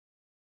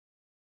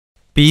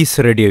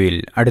Piece റേഡിയോയിൽ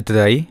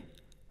അടുത്തതായി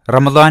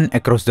Ramadan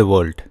across the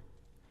world.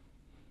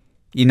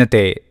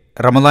 ഇന്നത്തെ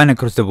റമദാൻ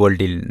അക്രോസ് ദ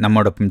വേൾഡിൽ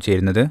നമ്മോടൊപ്പം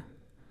ചേരുന്നത്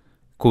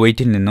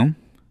കുവൈറ്റിൽ നിന്നും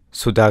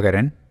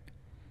സുധാകരൻ,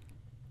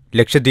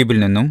 ലക്ഷദ്വീപിൽ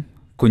നിന്നും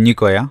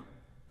കുഞ്ഞിക്കോയ,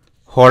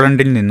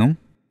 ഹോളണ്ടിൽ നിന്നും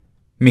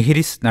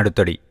മിഹിരിസ്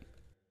നടുത്തടി.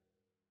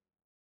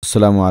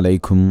 അസ്സലാമു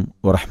അലൈക്കും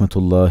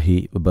വറഹ്മത്തുള്ളാഹി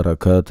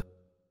വബറകാത്ത്.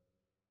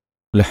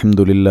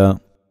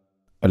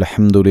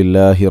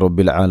 അൽഹംദുലില്ലാഹി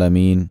റബ്ബിൽ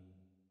ആലമീൻ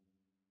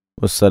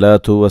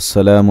വസ്സലാത്തു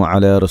വസ്സലാമു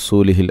അലാ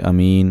റസൂലിഹിൽ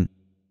അമീൻ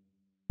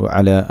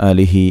വഅലാ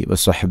ആലിഹി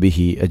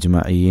വസഹ്ബിഹി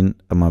അജ്മഈൻ.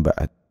 അമ്മാ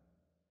ബഅദ്.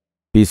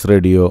 പീസ്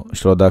റേഡിയോ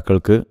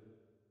ശ്രോതാക്കൾക്ക്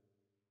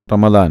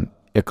റമദാൻ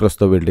അക്രോസ്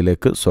ദ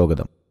വേൾഡിലേക്ക്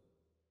സ്വാഗതം.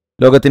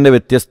 ലോകത്തിൻ്റെ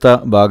വ്യത്യസ്ത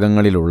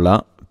ഭാഗങ്ങളിലുള്ള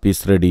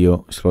പീസ് റേഡിയോ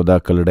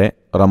ശ്രോതാക്കളുടെ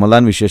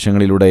റമദാൻ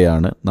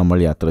വിശേഷങ്ങളിലൂടെയാണ് നമ്മൾ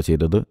യാത്ര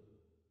ചെയ്തത്.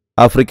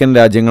 ആഫ്രിക്കൻ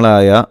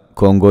രാജ്യങ്ങളായ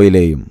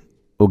കോങ്കോയിലെയും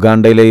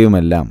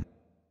ഉഗാണ്ടയിലെയുമെല്ലാം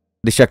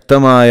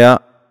അതിശക്തമായ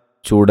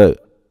ചൂട്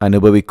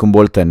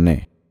അനുഭവിക്കുമ്പോൾ തന്നെ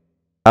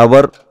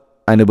അവർ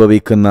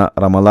അനുഭവിക്കുന്ന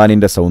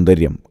റമദാനിൻ്റെ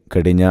സൗന്ദര്യം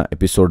കഴിഞ്ഞ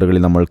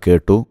എപ്പിസോഡുകളിൽ നമ്മൾ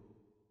കേട്ടു.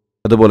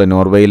 അതുപോലെ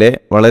നോർവേയിലെ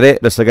വളരെ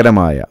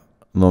രസകരമായ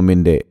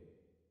നോമ്പിൻ്റെ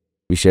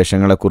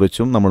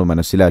വിശേഷങ്ങളെക്കുറിച്ചും നമ്മൾ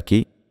മനസ്സിലാക്കി.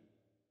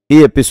 ഈ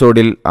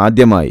എപ്പിസോഡിൽ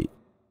ആദ്യമായി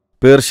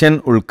പേർഷ്യൻ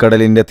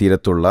ഉൾക്കടലിൻ്റെ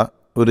തീരത്തുള്ള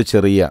ഒരു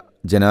ചെറിയ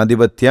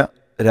ജനാധിപത്യ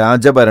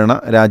രാജഭരണ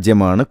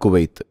രാജ്യമാണ്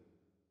കുവൈത്ത്.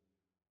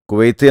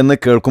 കുവൈത്ത് എന്ന്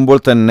കേൾക്കുമ്പോൾ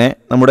തന്നെ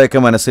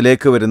നമ്മുടെയൊക്കെ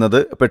മനസ്സിലേക്ക് വരുന്നത്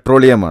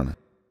പെട്രോളിയമാണ്.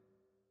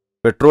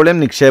 പെട്രോളിയം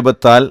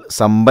നിക്ഷേപത്താൽ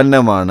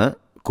സമ്പന്നമാണ്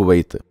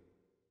കുവൈത്ത്.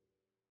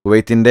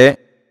 കുവൈത്തിൻ്റെ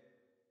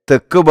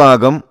തെക്ക്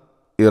ഭാഗം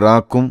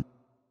ഇറാഖും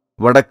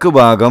വടക്ക്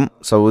ഭാഗം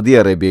സൗദി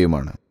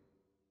അറേബ്യയുമാണ്.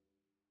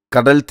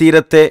 കടൽ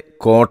തീരത്തെ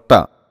കോട്ട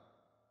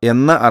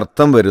എന്ന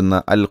അർത്ഥം വരുന്ന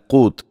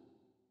അൽഖൂത്ത്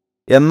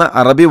എന്ന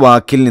അറബി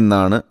വാക്കിൽ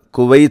നിന്നാണ്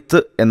കുവൈത്ത്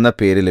എന്ന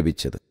പേര്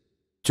ലഭിച്ചത്.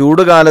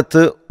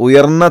 ചൂടുകാലത്ത്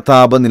ഉയർന്ന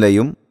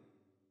താപനിലയും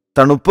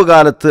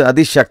തണുപ്പുകാലത്ത്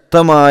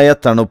അതിശക്തമായ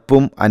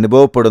തണുപ്പും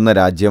അനുഭവപ്പെടുന്ന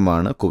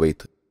രാജ്യമാണ്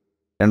കുവൈത്ത്.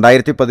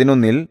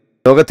 2011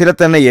 ലോകത്തിലെ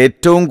തന്നെ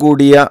ഏറ്റവും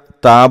കൂടിയ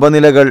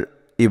താപനിലകൾ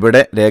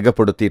ഇവിടെ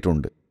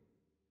രേഖപ്പെടുത്തിയിട്ടുണ്ട്.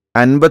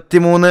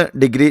 53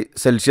 ഡിഗ്രി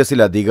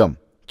സെൽഷ്യസിലധികം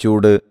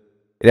ചൂട്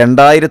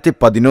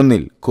 2011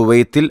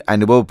 കുവൈത്തിൽ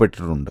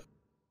അനുഭവപ്പെട്ടിട്ടുണ്ട്.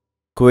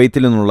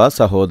 കുവൈത്തിൽ നിന്നുള്ള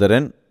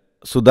സഹോദരൻ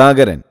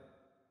സുധാകരൻ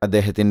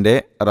അദ്ദേഹത്തിൻ്റെ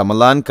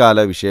റമദാൻ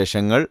കാല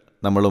വിശേഷങ്ങൾ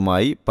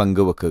നമ്മളുമായി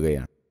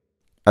പങ്കുവെക്കുകയാണ്.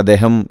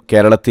 അദ്ദേഹം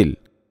കേരളത്തിൽ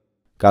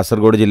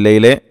കാസർഗോഡ്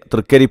ജില്ലയിലെ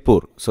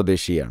തൃക്കരിപ്പൂർ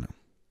സ്വദേശിയാണ്.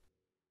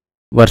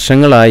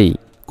 വർഷങ്ങളായി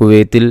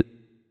കുവൈത്തിൽ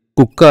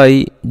കുക്കായി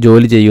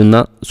ജോലി ചെയ്യുന്ന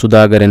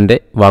സുധാകരൻ്റെ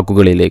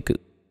വാക്കുകളിലേക്ക്.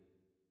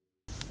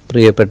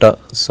 പ്രിയപ്പെട്ട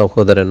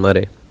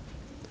സഹോദരന്മാരെ,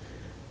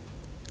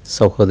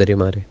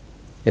 സഹോദരിമാരെ,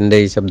 എൻ്റെ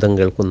ഈ ശബ്ദം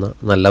കേൾക്കുന്ന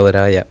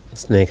നല്ലവരായ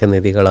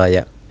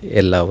സ്നേഹനിധികളായ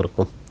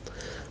എല്ലാവർക്കും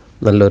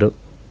നല്ലൊരു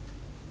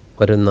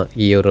വരുന്ന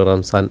ഈ ഒരു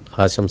റംസാൻ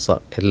ആശംസ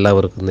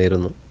എല്ലാവർക്കും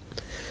നേരുന്നു.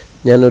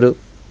 ഞാനൊരു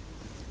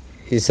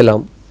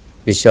ഇസ്ലാം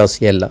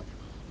വിശ്വാസിയല്ല.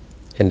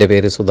 എൻ്റെ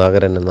പേര്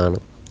സുധാകരൻ എന്നാണ്.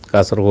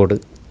 കാസർഗോഡ്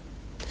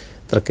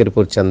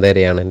തൃക്കരിപ്പൂർ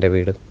ചന്തേരയാണ് എൻ്റെ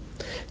വീട്.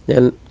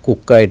 ഞാൻ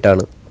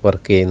കുക്കായിട്ടാണ്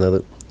വർക്ക് ചെയ്യുന്നത്.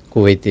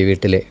 കുവൈത്തി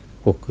വീട്ടിലെ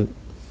കുക്ക്.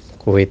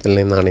 കുവൈത്തിൽ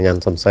നിന്നാണ് ഞാൻ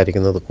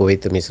സംസാരിക്കുന്നത്,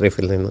 കുവൈത്ത്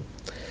മിസ്രിഫിൽ നിന്ന്.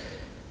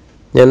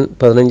 ഞാൻ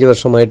 15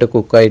 വർഷമായിട്ട്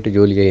കുക്കായിട്ട്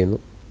ജോലി ചെയ്യുന്നു.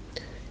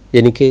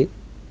 എനിക്ക്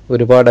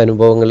ഒരുപാട്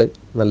അനുഭവങ്ങൾ,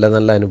 നല്ല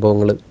നല്ല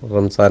അനുഭവങ്ങൾ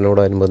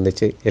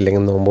റംസാനോടനുബന്ധിച്ച്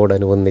അല്ലെങ്കിൽ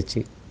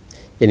നോമ്പോടനുബന്ധിച്ച്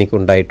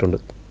എനിക്കുണ്ടായിട്ടുണ്ട്.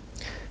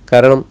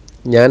 കാരണം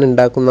ഞാൻ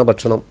ഉണ്ടാക്കുന്ന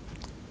ഭക്ഷണം,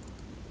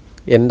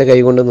 എൻ്റെ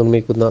കൈകൊണ്ട്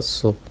നിർമ്മിക്കുന്ന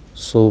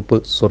സൂപ്പ്,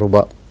 സുറുബ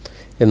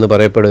എന്ന്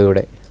പറയപ്പെടും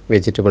ഇവിടെ.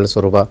 വെജിറ്റബിൾ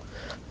സുറുബ,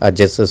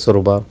 അജസ്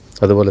സുറുബ,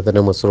 അതുപോലെ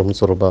തന്നെ മഷ്റൂം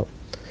സുറുബ,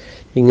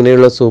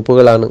 ഇങ്ങനെയുള്ള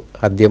സൂപ്പുകളാണ്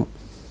ആദ്യം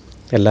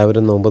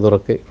എല്ലാവരും നോമ്പ്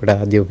തുറക്ക് ഇവിടെ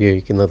ആദ്യം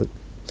ഉപയോഗിക്കുന്നത്.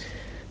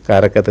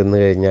 കാരക്ക തിന്നു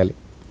കഴിഞ്ഞാൽ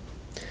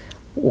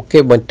ഒക്കെ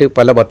മറ്റ്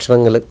പല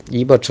ഭക്ഷണങ്ങൾ,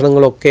 ഈ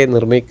ഭക്ഷണങ്ങളൊക്കെ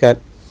നിർമ്മിക്കാൻ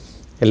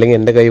അല്ലെങ്കിൽ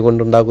എൻ്റെ കൈ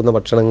കൊണ്ടുണ്ടാക്കുന്ന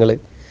ഭക്ഷണങ്ങൾ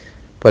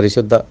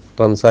പരിശുദ്ധ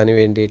റംസാന്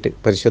വേണ്ടിയിട്ട്,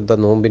 പരിശുദ്ധ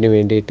നോമ്പിന്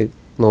വേണ്ടിയിട്ട്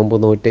നോമ്പ്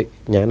നോറ്റ്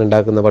ഞാൻ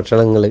ഉണ്ടാക്കുന്ന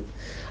ഭക്ഷണങ്ങൾ,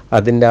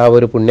 അതിൻ്റെ ആ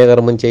ഒരു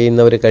പുണ്യകർമ്മം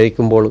ചെയ്യുന്നവർ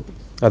കഴിക്കുമ്പോൾ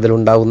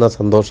അതിലുണ്ടാകുന്ന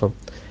സന്തോഷം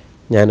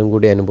ഞാനും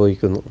കൂടി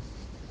അനുഭവിക്കുന്നു.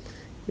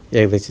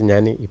 ഏകദേശം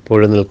ഞാൻ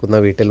ഇപ്പോഴും നിൽക്കുന്ന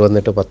വീട്ടിൽ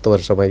വന്നിട്ട് 10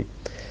 വർഷമായി.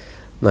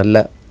 നല്ല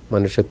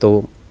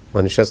മനുഷ്യത്വവും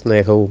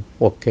മനുഷ്യസ്നേഹവും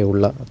ഒക്കെ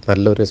ഉള്ള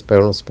നല്ലൊരു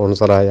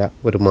സ്പോൺസറായ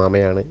ഒരു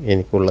മാമയാണ്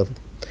എനിക്കുള്ളത്.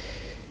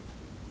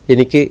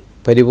 എനിക്ക്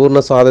പരിപൂർണ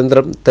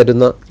സ്വാതന്ത്ര്യം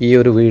തരുന്ന ഈ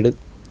ഒരു വീട്,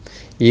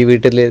 ഈ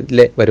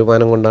വീട്ടിലെ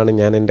വരുമാനം കൊണ്ടാണ്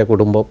ഞാൻ എൻ്റെ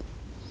കുടുംബം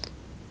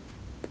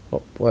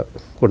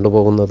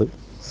കൊണ്ടുപോകുന്നത്.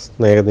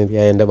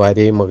 സ്നേഹനിധിയായ എൻ്റെ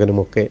ഭാര്യയും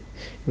മകനുമൊക്കെ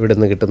ഇവിടെ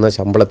നിന്ന് കിട്ടുന്ന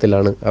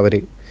ശമ്പളത്തിലാണ് അവർ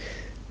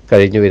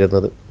കഴിഞ്ഞു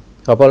വരുന്നത്.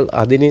 അപ്പോൾ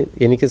അതിന്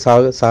എനിക്ക്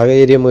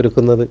സാഹചര്യം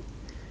ഒരുക്കുന്നത്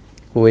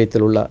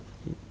കുവൈത്തിലുള്ള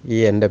ഈ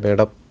എൻ്റെ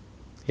മേഡം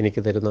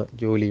എനിക്ക് തരുന്ന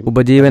ജോലിയും.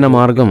 ഉപജീവന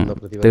മാർഗം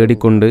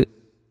തേടിക്കൊണ്ട്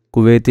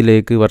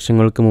കുവൈത്തിലേക്ക്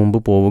വർഷങ്ങൾക്ക് മുമ്പ്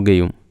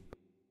പോവുകയും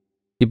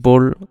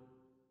ഇപ്പോൾ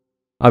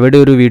അവിടെ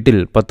ഒരു വീട്ടിൽ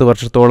 10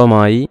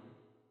 വർഷത്തോളമായി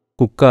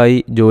കുക്കായി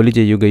ജോലി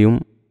ചെയ്യുകയും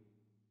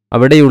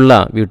അവിടെയുള്ള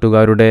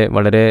വീട്ടുകാരുടെ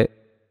വളരെ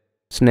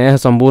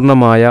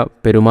സ്നേഹസമ്പൂർണമായ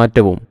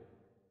പെരുമാറ്റവും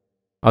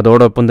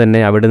അതോടൊപ്പം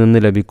തന്നെ അവിടെ നിന്ന്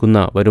ലഭിക്കുന്ന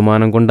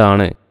വരുമാനം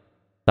കൊണ്ടാണ്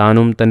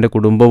താനും തൻ്റെ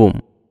കുടുംബവും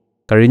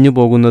കഴിഞ്ഞു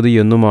പോകുന്നത്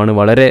എന്നുമാണ്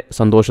വളരെ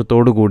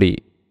സന്തോഷത്തോടുകൂടി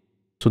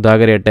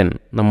സുധാകരേട്ടൻ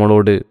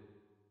നമ്മളോട്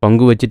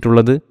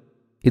പങ്കുവച്ചിട്ടുള്ളത്.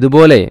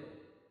 ഇതുപോലെ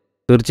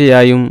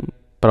തീർച്ചയായും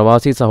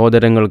പ്രവാസി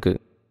സഹോദരങ്ങൾക്ക്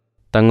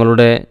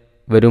തങ്ങളുടെ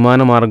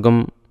വരുമാനമാർഗം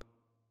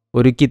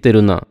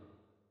ഒരുക്കിത്തരുന്ന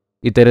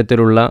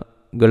ഇത്തരത്തിലുള്ള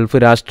ഗൾഫ്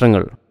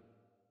രാഷ്ട്രങ്ങൾ,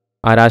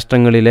 ആ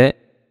രാഷ്ട്രങ്ങളിലെ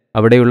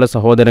അവിടെയുള്ള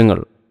സഹോദരങ്ങൾ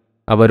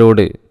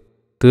അവരോട്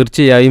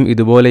തീർച്ചയായും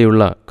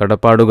ഇതുപോലെയുള്ള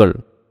കടപ്പാടുകൾ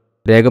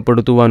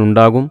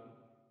രേഖപ്പെടുത്തുവാനുണ്ടാകും.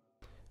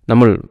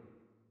 നമ്മൾ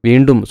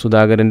വീണ്ടും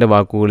സുധാകരൻ്റെ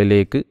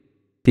വാക്കുകളിലേക്ക്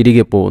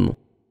തിരികെ പോകുന്നു.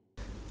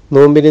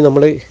 നോമ്പിന്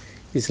നമ്മൾ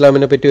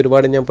ഇസ്ലാമിനെ പറ്റി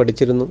ഒരുപാട് ഞാൻ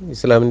പഠിച്ചിരുന്നു.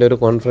 ഇസ്ലാമിൻ്റെ ഒരു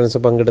കോൺഫറൻസ്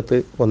പങ്കെടുത്ത്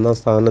 1ാം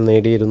സ്ഥാനം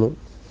നേടിയിരുന്നു.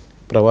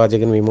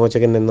 പ്രവാചകൻ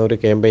വിമോചകൻ എന്നൊരു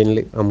ക്യാമ്പയിനിൽ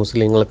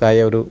മുസ്ലിങ്ങൾക്കായ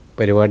ഒരു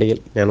പരിപാടിയിൽ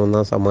ഞാൻ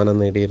 1ാം സമ്മാനം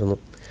നേടിയിരുന്നു.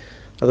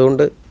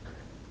 അതുകൊണ്ട്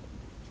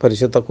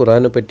പരിശുദ്ധ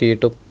ഖുർആനെ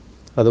പറ്റിയിട്ടും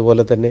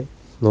അതുപോലെ തന്നെ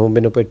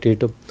നോമ്പിനെ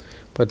പറ്റിയിട്ടും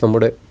ഇപ്പോൾ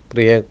നമ്മുടെ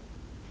പ്രിയ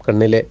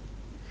കണ്ണിലെ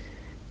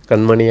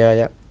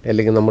കൺമണിയായ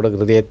അല്ലെങ്കിൽ നമ്മുടെ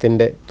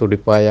ഹൃദയത്തിൻ്റെ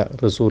തുടിപ്പായ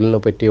റസൂലിനെ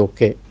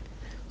പറ്റിയൊക്കെ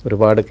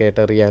ഒരുപാട്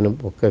കേട്ടറിയാനും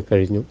ഒക്കെ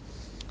കഴിഞ്ഞു.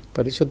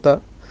 പരിശുദ്ധ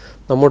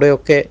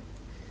നമ്മുടെയൊക്കെ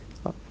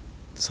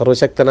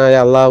സർവശക്തനായ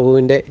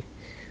അള്ളാഹുവിൻ്റെ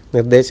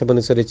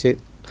നിർദ്ദേശമനുസരിച്ച്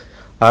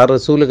ആ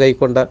റസൂൽ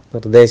കൈക്കൊണ്ട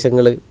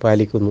നിർദ്ദേശങ്ങൾ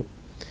പാലിക്കുന്നു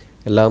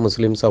എല്ലാ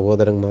മുസ്ലിം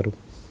സഹോദരന്മാരും.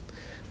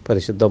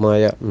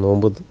 പരിശുദ്ധമായ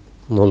നോമ്പ്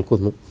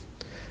നോൽക്കുന്നു.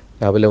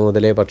 രാവിലെ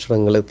മുതലേ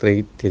ഭക്ഷണങ്ങൾ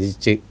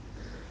ത്യജിച്ച്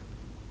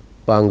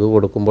ബാങ്ക്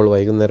കൊടുക്കുമ്പോൾ,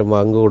 വൈകുന്നേരം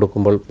ബാങ്ക്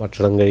കൊടുക്കുമ്പോൾ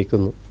ഭക്ഷണം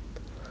കഴിക്കുന്നു.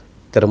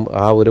 ഇത്തരം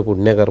ആ ഒരു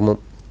പുണ്യകർമ്മം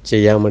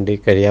ചെയ്യാൻ വേണ്ടി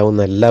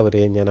കഴിയാവുന്ന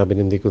എല്ലാവരെയും ഞാൻ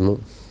അഭിനന്ദിക്കുന്നു.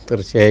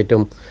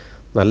 തീർച്ചയായിട്ടും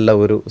നല്ല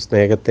ഒരു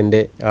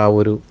സ്നേഹത്തിൻ്റെ, ആ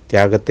ഒരു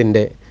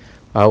ത്യാഗത്തിൻ്റെ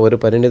ആ ഒരു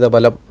പരിണിത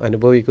ഫലം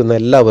അനുഭവിക്കുന്ന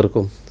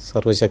എല്ലാവർക്കും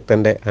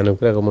സർവശക്തൻ്റെ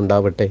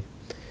അനുഗ്രഹമുണ്ടാവട്ടെ.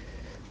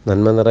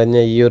 നന്മ നിറഞ്ഞ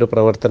ഈ ഒരു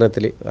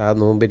പ്രവർത്തനത്തിൽ, ആ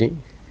നോമ്പിന്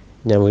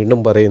ഞാൻ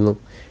വീണ്ടും പറയുന്നു,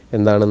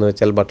 എന്താണെന്ന്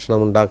വെച്ചാൽ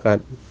ഭക്ഷണം ഉണ്ടാക്കാൻ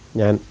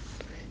ഞാൻ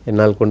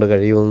എന്നാൽ കൊണ്ട്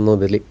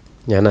കഴിയുന്നതിൽ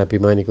ഞാൻ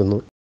അഭിമാനിക്കുന്നു.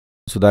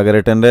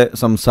 സുധാകരേട്ടൻ്റെ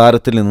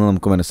സംസാരത്തിൽ നിന്ന്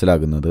നമുക്ക്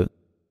മനസ്സിലാകുന്നത്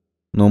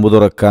നോമ്പ്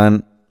തുറക്കാൻ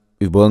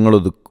വിഭവങ്ങൾ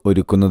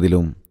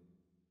ഒരുക്കുന്നതിലും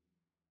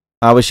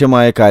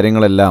ആവശ്യമായ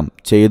കാര്യങ്ങളെല്ലാം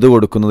ചെയ്തു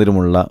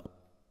കൊടുക്കുന്നതിലുമുള്ള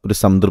ഒരു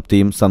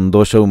സംതൃപ്തിയും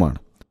സന്തോഷവുമാണ്.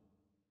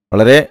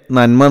 വളരെ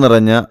നന്മ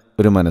നിറഞ്ഞ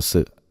ഒരു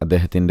മനസ്സ്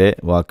അദ്ദേഹത്തിൻ്റെ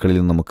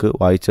വാക്കുകളിൽ നമുക്ക്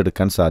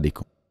വായിച്ചെടുക്കാൻ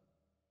സാധിക്കും.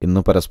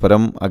 ഇന്ന്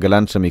പരസ്പരം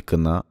അകലാൻ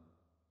ശ്രമിക്കുന്ന,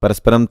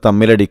 പരസ്പരം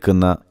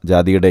തമ്മിലടിക്കുന്ന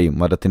ജാതിയുടെയും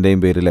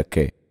മതത്തിൻ്റെയും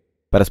പേരിലൊക്കെ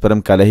പരസ്പരം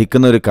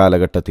കലഹിക്കുന്ന ഒരു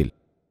കാലഘട്ടത്തിൽ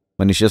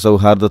മനുഷ്യ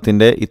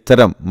സൗഹാർദ്ദത്തിൻ്റെ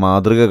ഇത്തരം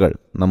മാതൃകകൾ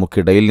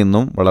നമുക്കിടയിൽ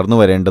നിന്നും വളർന്നു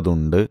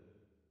വരേണ്ടതുണ്ട്.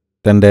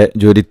 തൻ്റെ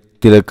ജോലി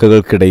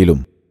തിരക്കുകൾക്കിടയിലും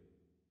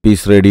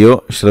പീസ് റേഡിയോ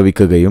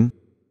ശ്രവിക്കുകയും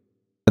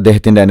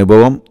അദ്ദേഹത്തിൻ്റെ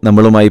അനുഭവം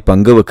നമ്മളുമായി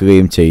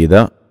പങ്കുവെക്കുകയും ചെയ്ത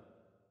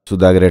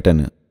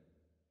സുധാകരേട്ടന്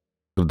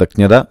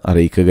കൃതജ്ഞത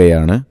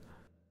അറിയിക്കുകയാണ്.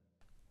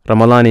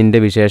 റമദാനിൻ്റെ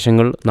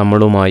വിശേഷങ്ങൾ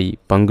നമ്മളുമായി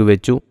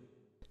പങ്കുവച്ചു.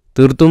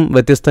 തീർത്തും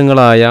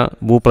വ്യത്യസ്തങ്ങളായ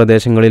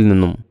ഭൂപ്രദേശങ്ങളിൽ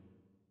നിന്നും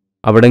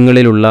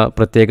അവിടങ്ങളിലുള്ള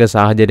പ്രത്യേക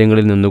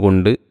സാഹചര്യങ്ങളിൽ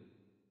നിന്നുകൊണ്ട്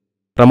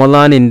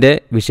റമദാനിൻ്റെ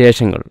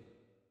വിശേഷങ്ങൾ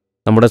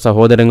നമ്മുടെ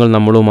സഹോദരങ്ങൾ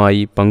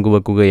നമ്മളുമായി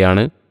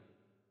പങ്കുവെക്കുകയാണ്.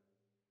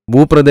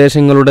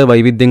 ഭൂപ്രദേശങ്ങളുടെ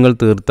വൈവിധ്യങ്ങൾ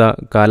തീർത്ത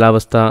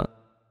കാലാവസ്ഥാ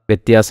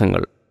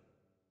വ്യത്യാസങ്ങൾ,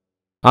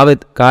 ആ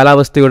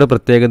കാലാവസ്ഥയുടെ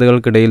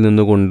പ്രത്യേകതകൾക്കിടയിൽ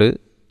നിന്നുകൊണ്ട്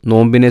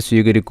നോമ്പിനെ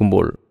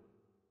സ്വീകരിക്കുമ്പോൾ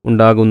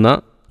ഉണ്ടാകുന്ന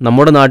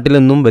നമ്മുടെ നാട്ടിൽ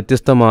നിന്നും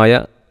വ്യത്യസ്തമായ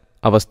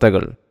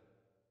അവസ്ഥകൾ,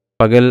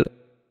 പകൽ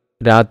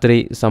രാത്രി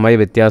സമയ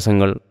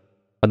വ്യത്യാസങ്ങൾ,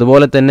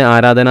 അതുപോലെ തന്നെ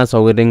ആരാധനാ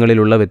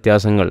സൗകര്യങ്ങളിലുള്ള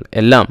വ്യത്യാസങ്ങൾ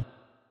എല്ലാം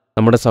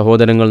നമ്മുടെ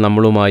സഹോദരങ്ങൾ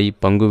നമ്മളുമായി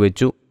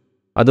പങ്കുവച്ചു.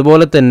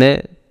 അതുപോലെ തന്നെ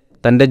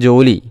തൻ്റെ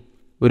ജോലി,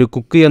 ഒരു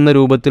കുക്ക് എന്ന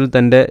രൂപത്തിൽ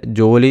തൻ്റെ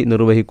ജോലി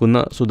നിർവഹിക്കുന്ന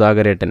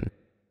സുധാകരേട്ടൻ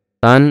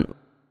താൻ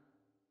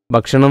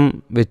ഭക്ഷണം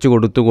വെച്ചു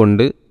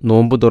കൊടുത്തുകൊണ്ട്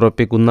നോമ്പ്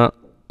തുറപ്പിക്കുന്ന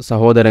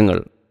സഹോദരങ്ങൾ,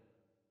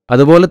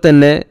 അതുപോലെ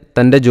തന്നെ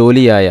തൻ്റെ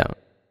ജോലിയായ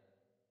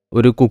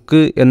ഒരു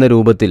കുക്ക് എന്ന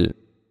രൂപത്തിൽ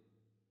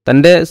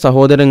തൻ്റെ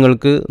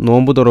സഹോദരങ്ങൾക്ക്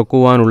നോമ്പ്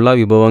തുറക്കുവാനുള്ള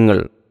വിഭവങ്ങൾ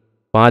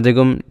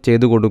പാചകം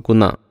ചെയ്തു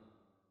കൊടുക്കുന്ന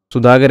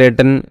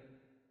സുധാകരേട്ടൻ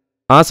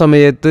ആ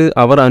സമയത്ത്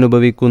അവർ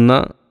അനുഭവിക്കുന്ന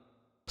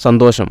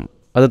സന്തോഷം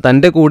അത്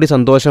തൻ്റെ കൂടി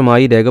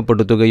സന്തോഷമായി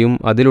രേഖപ്പെടുത്തുകയും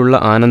അതിലുള്ള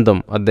ആനന്ദം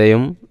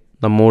അദ്ദേഹം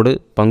നമ്മോട്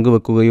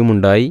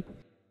പങ്കുവെക്കുകയുമുണ്ടായി.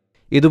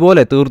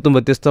 ഇതുപോലെ തീർത്തും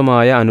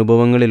വ്യത്യസ്തമായ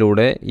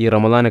അനുഭവങ്ങളിലൂടെ ഈ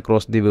റമദാൻ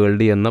അക്രോസ് ദി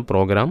വേൾഡ് എന്ന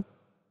പ്രോഗ്രാം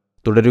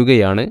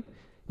തുടരുകയാണ്.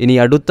 ഇനി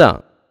അടുത്ത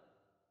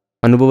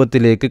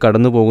അനുഭവത്തിലേക്ക്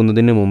കടന്നു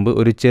പോകുന്നതിന് മുമ്പ്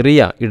ഒരു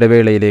ചെറിയ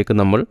ഇടവേളയിലേക്ക്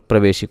നമ്മൾ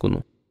പ്രവേശിക്കുന്നു.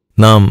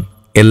 നാം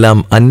എല്ലാം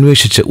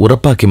അന്വേഷിച്ച്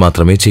ഉറപ്പാക്കി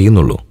മാത്രമേ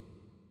ചെയ്യുന്നുള്ളൂ.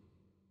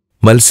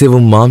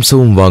 മത്സ്യവും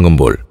മാംസവും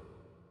വാങ്ങുമ്പോൾ,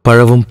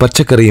 പഴവും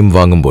പച്ചക്കറിയും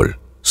വാങ്ങുമ്പോൾ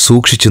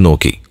സൂക്ഷിച്ചു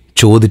നോക്കി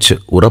ചോദിച്ച്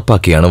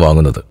ഉറപ്പാക്കിയാണ്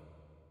വാങ്ങുന്നത്.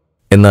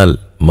 എന്നാൽ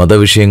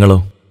മതവിഷയങ്ങളോ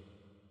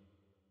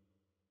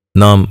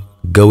നാം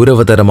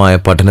ഗൗരവതരമായ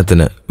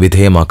പഠനത്തിന്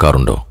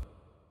വിധേയമാക്കാറുണ്ടോ?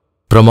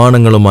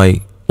 പ്രമാണങ്ങളുമായി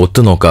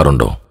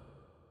ഒത്തുനോക്കാറുണ്ടോ?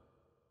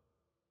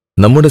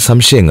 നമ്മുടെ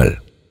സംശയങ്ങൾ,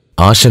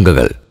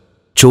 ആശങ്കകൾ,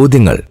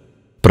 ചോദ്യങ്ങൾ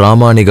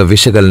പ്രാമാണിക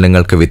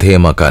വിശകലനങ്ങൾക്ക്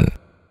വിധേയമാക്കാൻ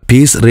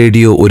പീസ്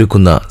റേഡിയോ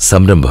ഒരുക്കുന്ന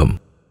സംരംഭം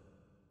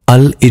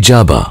അൽ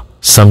ഇജാബ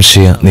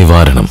സംശയ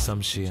നിവാരണം.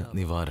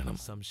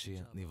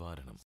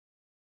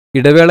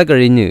 ഇടവേള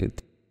കഴിഞ്ഞ്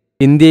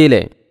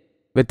ഇന്ത്യയിലെ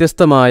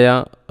വ്യത്യസ്തമായ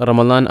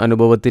റമദാൻ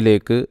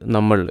അനുഭവത്തിലേക്ക്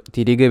നമ്മൾ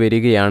തിരികെ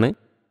വരികയാണ്.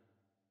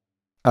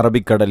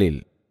 അറബിക്കടലിൽ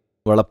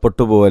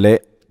വളപ്പൊട്ടുപോലെ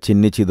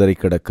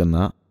ചിന്നിച്ചിതറിക്കിടക്കുന്ന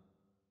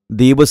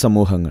ദ്വീപ്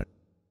സമൂഹങ്ങൾ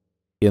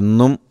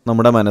എന്നും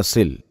നമ്മുടെ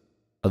മനസ്സിൽ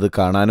അത്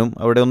കാണാനും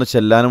അവിടെ ഒന്ന്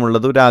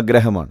ചെല്ലാനുമുള്ളത് ഒരു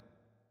ആഗ്രഹമാണ്.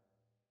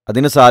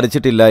 അതിന്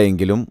സാധിച്ചിട്ടില്ല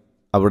എങ്കിലും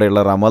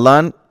അവിടെയുള്ള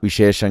റമദാൻ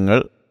വിശേഷങ്ങൾ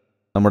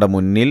നമ്മുടെ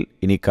മുന്നിൽ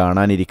ഇനി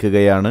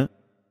കാണാനിരിക്കുകയാണ്.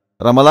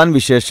 റമദാൻ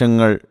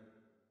വിശേഷങ്ങൾ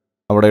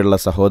അവിടെയുള്ള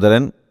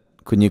സഹോദരൻ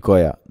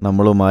കുഞ്ഞിക്കോയ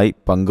നമ്മളുമായി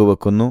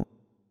പങ്കുവെക്കുന്നു.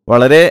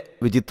 വളരെ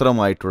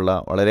വിചിത്രമായിട്ടുള്ള,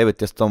 വളരെ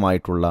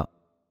വ്യത്യസ്തമായിട്ടുള്ള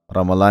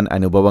റമദാൻ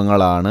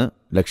അനുഭവങ്ങളാണ്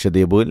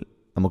ലക്ഷദ്വീപിൽ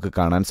നമുക്ക്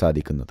കാണാൻ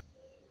സാധിക്കുന്നത്.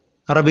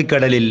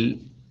 അറബിക്കടലിൽ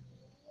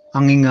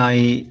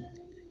അങ്ങിങ്ങായി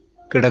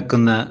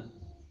കിടക്കുന്ന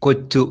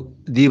കൊച്ചു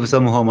ദ്വീപ്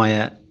സമൂഹമായ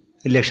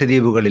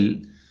ലക്ഷദ്വീപുകളിൽ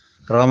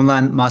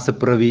റമദാൻ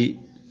മാസപ്പിറവി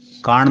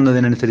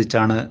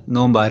കാണുന്നതിനനുസരിച്ചാണ്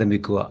നോമ്പ്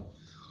ആരംഭിക്കുക.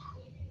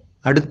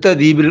 അടുത്ത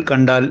ദ്വീപിൽ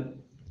കണ്ടാൽ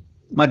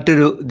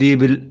മറ്റൊരു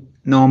ദ്വീപിൽ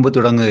നോമ്പ്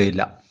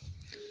തുടങ്ങുകയില്ല.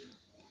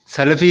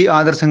 സലഫി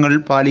ആദർശങ്ങൾ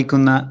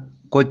പാലിക്കുന്ന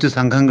കൊച്ചു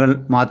സംഘങ്ങൾ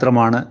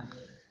മാത്രമാണ്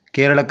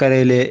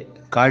കേരളക്കരയിലെ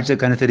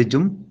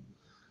കാഴ്ചക്കനുസരിച്ചും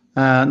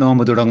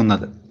നോമ്പ്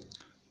തുടങ്ങുന്നത്.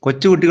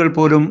 കൊച്ചുകുട്ടികൾ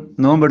പോലും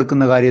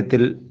നോമ്പെടുക്കുന്ന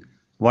കാര്യത്തിൽ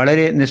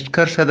വളരെ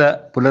നിഷ്കർഷത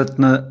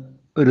പുലർത്തുന്ന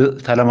ഒരു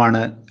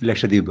സ്ഥലമാണ്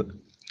ലക്ഷദ്വീപ്.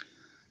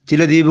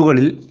 ചില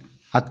ദ്വീപുകളിൽ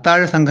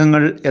അത്താഴ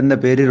സംഘങ്ങൾ എന്ന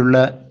പേരിലുള്ള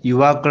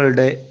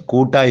യുവാക്കളുടെ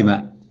കൂട്ടായ്മ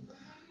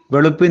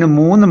വെളുപ്പിന്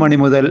 3 മണി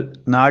മുതൽ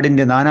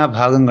നാടിൻ്റെ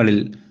നാനാഭാഗങ്ങളിൽ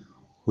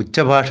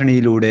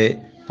ഉച്ചഭാഷണിയിലൂടെ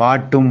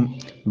പാട്ടും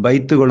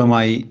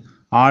ബൈത്തുകളുമായി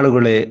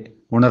ആളുകളെ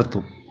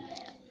ഉണർത്തും.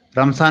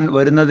 റംസാൻ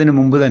വരുന്നതിന്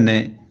മുമ്പ് തന്നെ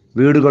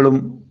വീടുകളും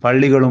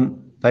പള്ളികളും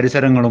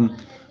പരിസരങ്ങളും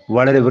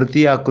വളരെ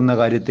വൃത്തിയാക്കുന്ന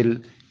കാര്യത്തിൽ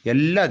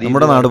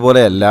നമ്മുടെ നാട്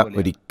പോലെയല്ല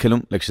ഒരിക്കലും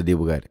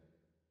ലക്ഷദ്വീപുകാർ.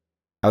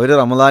 അവർ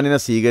റമദാനിനെ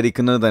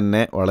സ്വീകരിക്കുന്നത്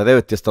തന്നെ വളരെ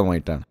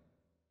വ്യത്യസ്തമായിട്ടാണ്.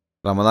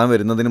 റമദാൻ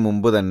വരുന്നതിന്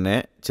മുമ്പ് തന്നെ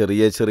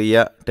ചെറിയ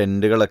ചെറിയ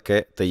ടെൻറ്റുകളൊക്കെ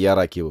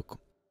തയ്യാറാക്കി വെക്കും.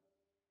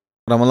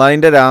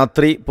 റമദാനിൻ്റെ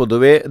രാത്രി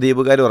പൊതുവേ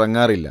ദ്വീപുകാർ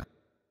ഉറങ്ങാറില്ല.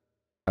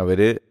 അവർ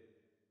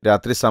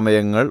രാത്രി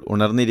സമയങ്ങൾ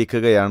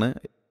ഉണർന്നിരിക്കുകയാണ്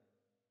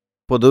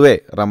പൊതുവേ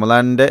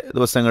റമദാനിൻ്റെ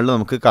ദിവസങ്ങളിൽ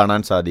നമുക്ക്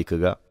കാണാൻ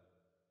സാധിക്കുക.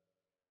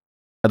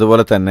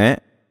 അതുപോലെ തന്നെ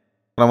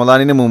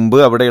റമദാനിന് മുമ്പ്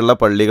അവിടെയുള്ള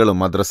പള്ളികളും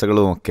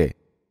മദ്രസകളുമൊക്കെ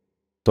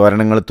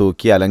തോരണങ്ങൾ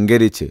തൂക്കി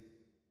അലങ്കരിച്ച്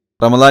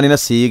റമദാനിനെ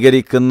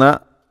സ്വീകരിക്കുന്ന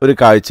ഒരു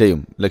കാഴ്ചയും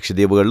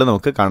ലക്ഷദ്വീപുകളിൽ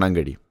നമുക്ക് കാണാൻ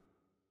കഴിയും.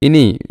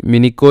 ഇനി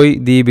മിനിക്കോയ്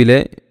ദ്വീപിലെ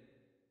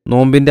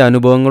നോമ്പിൻ്റെ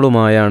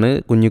അനുഭവങ്ങളുമായാണ്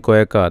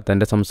കുഞ്ഞിക്കോയക്ക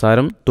തൻ്റെ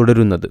സംസാരം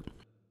തുടരുന്നത്.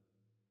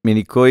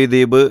 മിനിക്കോയ്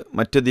ദ്വീപ്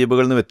മറ്റു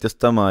ദ്വീപുകളിൽ നിന്ന്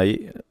വ്യത്യസ്തമായി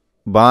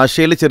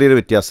ഭാഷയിൽ ചെറിയൊരു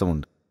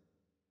വ്യത്യാസമുണ്ട്.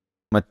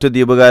 മറ്റു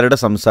ദ്വീപുകാരുടെ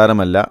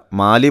സംസാരമല്ല,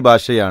 മാലി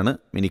ഭാഷയാണ്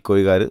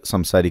മിനിക്കോയ്ക്കാർ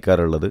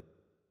സംസാരിക്കാറുള്ളത്.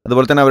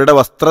 അതുപോലെ തന്നെ അവരുടെ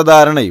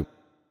വസ്ത്രധാരണയും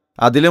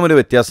അതിലും ഒരു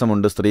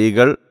വ്യത്യാസമുണ്ട്.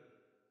 സ്ത്രീകൾ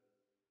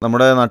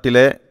നമ്മുടെ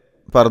നാട്ടിലെ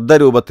പർദ്ദ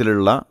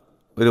രൂപത്തിലുള്ള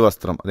ഒരു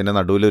വസ്ത്രം, അതിൻ്റെ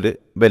നടുവിലൊരു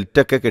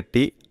ബെൽറ്റൊക്കെ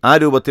കെട്ടി ആ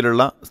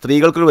രൂപത്തിലുള്ള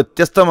സ്ത്രീകൾക്കൊരു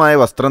വ്യത്യസ്തമായ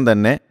വസ്ത്രം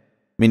തന്നെ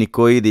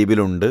മിനിക്കോയ്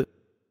ദ്വീപിലുണ്ട്.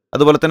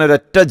 അതുപോലെ തന്നെ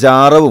ഒരൊറ്റ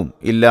ജാറവും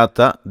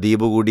ഇല്ലാത്ത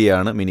ദ്വീപ്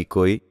കൂടിയാണ്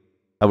മിനിക്കോയ്.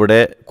 അവിടെ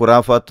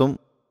ഖുറാഫാത്തും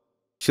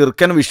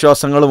ഷിർക്കൻ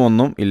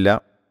വിശ്വാസങ്ങളുമൊന്നും ഇല്ല.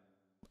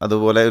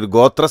 അതുപോലെ ഒരു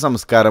ഗോത്ര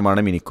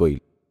സംസ്കാരമാണ് മിനിക്കോയിൽ.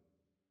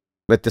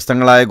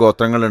 വ്യത്യസ്തങ്ങളായ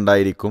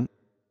ഗോത്രങ്ങളുണ്ടായിരിക്കും.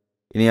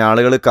 ഇനി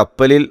ആളുകൾ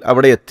കപ്പലിൽ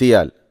അവിടെ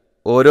എത്തിയാൽ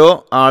ഓരോ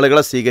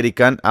ആളുകളെ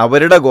സ്വീകരിക്കാൻ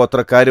അവരുടെ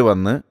ഗോത്രക്കാർ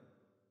വന്ന്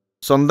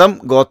സ്വന്തം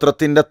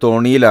ഗോത്രത്തിൻ്റെ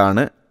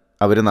തോണിയിലാണ്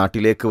അവർ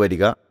നാട്ടിലേക്ക്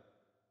വരിക.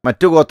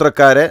 മറ്റു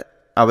ഗോത്രക്കാരെ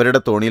അവരുടെ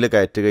തോണിയിൽ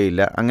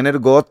കയറ്റുകയില്ല. അങ്ങനെ ഒരു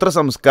ഗോത്ര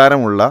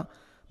സംസ്കാരമുള്ള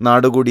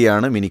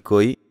നാടുകൂടിയാണ്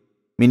മിനിക്കോയ്.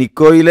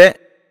 മിനിക്കോയിലെ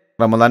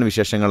റമദാൻ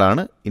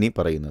വിശേഷങ്ങളാണ് ഇനി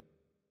പറയുന്നത്.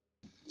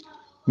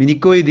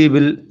 മിനിക്കോയ്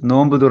ദ്വീപിൽ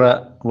നോമ്പുതുറ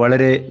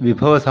വളരെ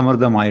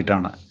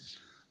വിഭവസമൃദ്ധമായിട്ടാണ്.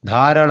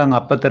 ധാരാളം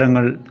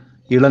അപ്പത്തരങ്ങൾ,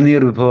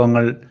 ഇളനീർ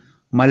വിഭവങ്ങൾ,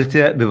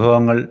 മത്സ്യ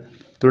വിഭവങ്ങൾ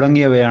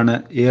തുടങ്ങിയവയാണ്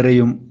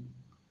ഏറെയും.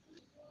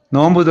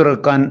 നോമ്പ്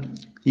തുറക്കാൻ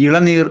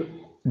ഇളനീർ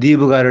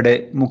ദ്വീപുകാരുടെ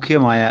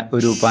മുഖ്യമായ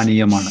ഒരു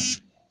പാനീയമാണ്.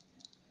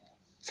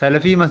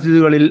 സലഫി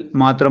മസ്ജിദുകളിൽ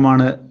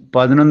മാത്രമാണ്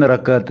 11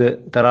 റക്അത്ത്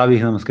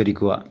തറാവീഹ്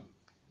നമസ്കരിക്കുക.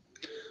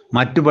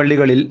 മറ്റു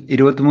പള്ളികളിൽ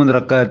 23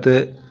 റക്അത്ത്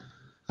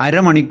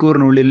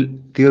അരമണിക്കൂറിനുള്ളിൽ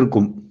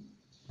തീർക്കും.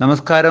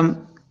 നമസ്കാരം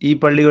ഈ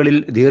പള്ളികളിൽ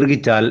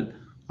ദീർഘിച്ചാൽ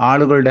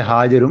ആളുകളുടെ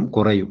ഹാജരും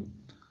കുറയും.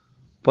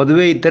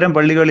 പൊതുവെ ഇത്തരം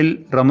പള്ളികളിൽ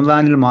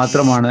റമദാനിൽ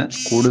മാത്രമാണ്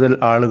കൂടുതൽ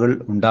ആളുകൾ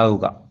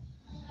ഉണ്ടാവുക.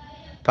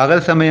 പകൽ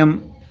സമയം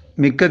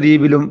മിക്ക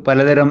ദ്വീപിലും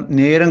പലതരം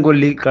നേരം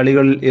കൊല്ലി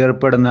കളികളിൽ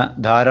ഏർപ്പെടുന്ന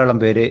ധാരാളം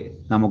പേരെ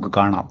നമുക്ക്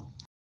കാണാം.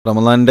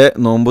 റമദാൻ്റെ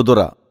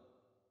നോമ്പുതുറ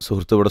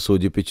സുഹൃത്ത് ഇവിടെ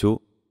സൂചിപ്പിച്ചു.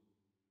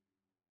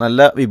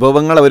 നല്ല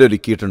വിഭവങ്ങൾ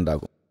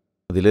അവരൊരുക്കിയിട്ടുണ്ടാകും.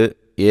 അതിൽ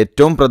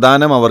ഏറ്റവും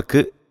പ്രധാനം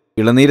അവർക്ക്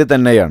ഇളനീര്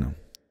തന്നെയാണ്.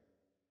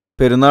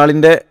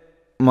 പെരുന്നാളിൻ്റെ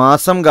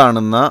മാസം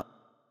കാണുന്ന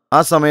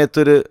ആ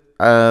സമയത്തൊരു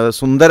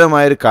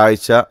സുന്ദരമായൊരു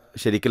കാഴ്ച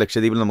ശരിക്കും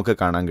ലക്ഷദ്വീപിൽ നമുക്ക്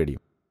കാണാൻ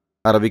കഴിയും.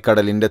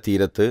 അറബിക്കടലിൻ്റെ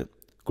തീരത്ത്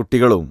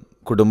കുട്ടികളും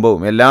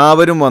കുടുംബവും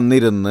എല്ലാവരും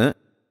വന്നിരുന്ന്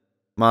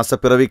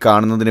മാസപ്പിറവി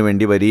കാണുന്നതിന്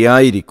വേണ്ടി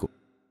വരിയായിരിക്കും.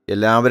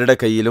 എല്ലാവരുടെ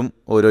കയ്യിലും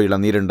ഓരോ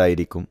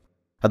ഇളനീരുണ്ടായിരിക്കും.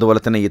 അതുപോലെ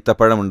തന്നെ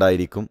ഈത്തപ്പഴം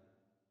ഉണ്ടായിരിക്കും.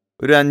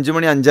 ഒരു 5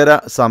 മണി 5:30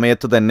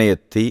 സമയത്ത് തന്നെ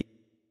എത്തി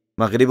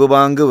മഗ്രിബ്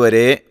ബാങ്ക്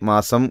വരെ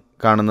മാസം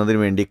കാണുന്നതിന്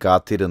വേണ്ടി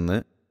കാത്തിരുന്ന്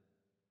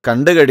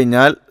കണ്ടു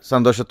കഴിഞ്ഞാൽ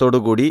സന്തോഷത്തോടു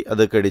കൂടി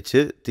അത്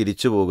കടിച്ച്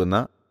തിരിച്ചു പോകുന്ന,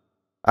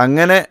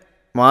 അങ്ങനെ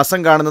മാസം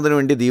കാണുന്നതിന്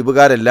വേണ്ടി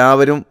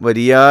ദ്വീപുകാരെല്ലാവരും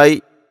വരിയായി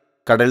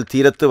കടൽ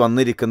തീരത്ത്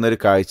വന്നിരിക്കുന്ന ഒരു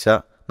കാഴ്ച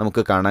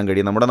നമുക്ക് കാണാൻ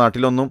കഴിയും. നമ്മുടെ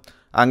നാട്ടിലൊന്നും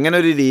അങ്ങനെ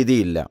ഒരു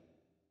രീതിയില്ല.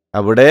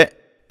 അവിടെ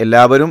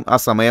എല്ലാവരും ആ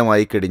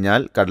സമയമായി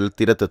കഴിഞ്ഞാൽ കടൽ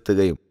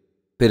തീരത്തെത്തുകയും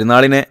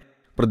പെരുന്നാളിനെ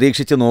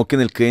പ്രതീക്ഷിച്ച് നോക്കി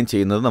നിൽക്കുകയും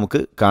ചെയ്യുന്നത് നമുക്ക്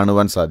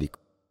കാണുവാൻ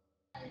സാധിക്കും.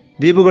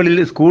 ദ്വീപുകളിൽ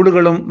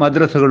സ്കൂളുകളും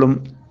മദ്രസകളും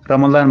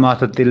റമദാൻ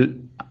മാസത്തിൽ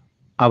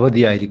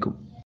അവധിയായിരിക്കും.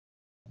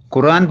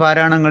 ഖുർആൻ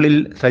പാരായണങ്ങളിൽ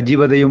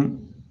സജീവതയും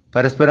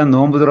പരസ്പരം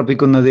നോമ്പ്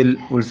തുറപ്പിക്കുന്നതിൽ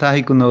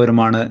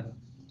ഉത്സാഹിക്കുന്നവരുമാണ്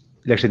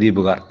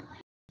ലക്ഷദ്വീപുകാർ.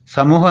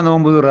 സമൂഹ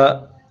നോമ്പുതുറ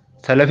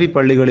സലഫി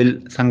പള്ളികളിൽ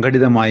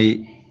സംഘടിതമായി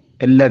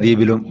എല്ലാ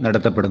ദ്വീപിലും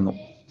നടത്തപ്പെടുന്നു.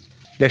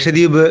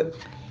 ലക്ഷദ്വീപ്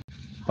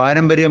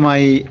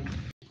പാരമ്പര്യമായി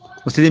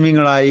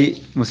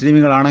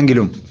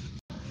മുസ്ലിമീങ്ങളാണെങ്കിലും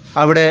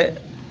അവിടെ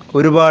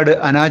ഒരുപാട്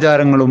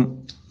അനാചാരങ്ങളും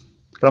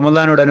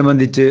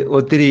റമദാനോടനുബന്ധിച്ച്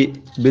ഒത്തിരി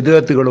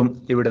ബിദ്അത്തുകളും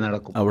ഇവിടെ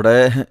നടക്കും. അവിടെ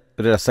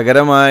ഒരു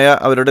രസകരമായ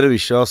അവരുടെ ഒരു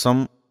വിശ്വാസം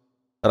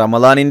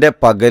റമദാനിൻ്റെ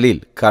പകലിൽ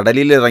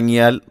കടലിൽ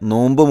ഇറങ്ങിയാൽ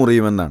നോമ്പ്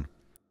മുറിയുമെന്നാണ്.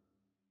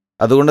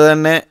 അതുകൊണ്ട്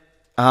തന്നെ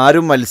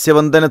ആരും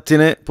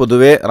മത്സ്യബന്ധനത്തിന്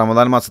പൊതുവെ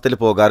റമദാൻ മാസത്തിൽ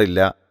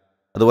പോകാറില്ല.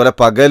 അതുപോലെ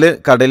പകൽ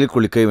കടലിൽ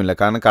കുളിക്കുകയുമില്ല.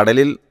 കാരണം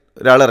കടലിൽ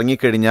ഒരാൾ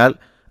ഇറങ്ങിക്കഴിഞ്ഞാൽ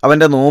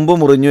അവൻ്റെ നോമ്പ്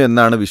മുറിഞ്ഞു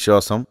എന്നാണ്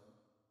വിശ്വാസം.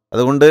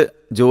 അതുകൊണ്ട്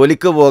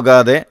ജോലിക്ക്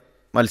പോകാതെ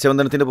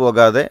മത്സ്യബന്ധനത്തിന്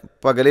പോകാതെ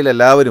പകലിൽ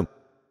എല്ലാവരും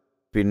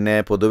പിന്നെ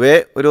പൊതുവെ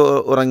ഒരു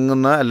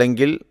ഉറങ്ങുന്ന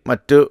അല്ലെങ്കിൽ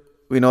മറ്റു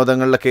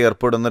വിനോദങ്ങളിലൊക്കെ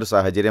ഏർപ്പെടുന്നൊരു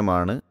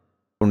സാഹചര്യമാണ്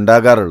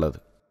ഉണ്ടാകാറുള്ളത്.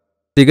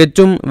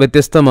 തികച്ചും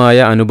വ്യത്യസ്തമായ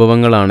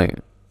അനുഭവങ്ങളാണ്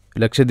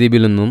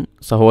ലക്ഷദ്വീപിൽ നിന്നും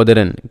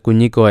സഹോദരൻ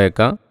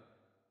കുഞ്ഞിക്കോയക്ക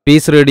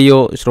പീസ് റേഡിയോ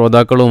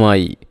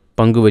ശ്രോതാക്കളുമായി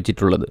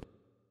പങ്കുവച്ചിട്ടുള്ളത്.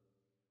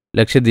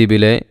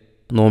 ലക്ഷദ്വീപിലെ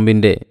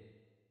നോമ്പിൻ്റെ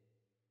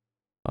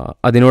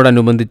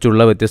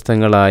അതിനോടനുബന്ധിച്ചുള്ള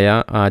വ്യത്യസ്തങ്ങളായ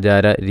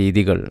ആചാര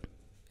രീതികൾ,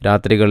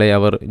 രാത്രികളെ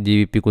അവർ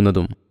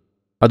ജീവിപ്പിക്കുന്നതും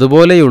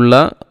അതുപോലെയുള്ള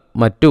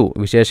മറ്റു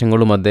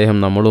വിശേഷങ്ങളും അദ്ദേഹം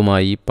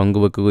നമ്മളുമായി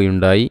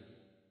പങ്കുവെക്കുകയുണ്ടായി.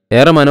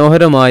 ഏറെ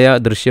മനോഹരമായ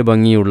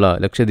ദൃശ്യഭംഗിയുള്ള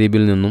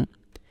ലക്ഷദ്വീപിൽ നിന്നും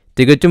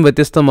തികച്ചും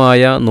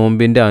വ്യത്യസ്തമായ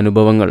നോമ്പിൻ്റെ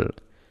അനുഭവങ്ങൾ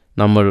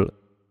നമ്മൾ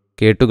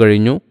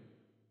കേട്ടുകഴിഞ്ഞു.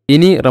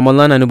 ഇനി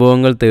റമദാൻ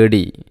അനുഭവങ്ങൾ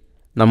തേടി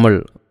നമ്മൾ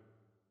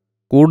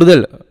കൂടുതൽ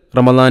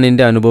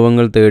റമദാനിൻ്റെ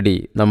അനുഭവങ്ങൾ തേടി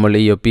നമ്മൾ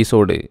ഈ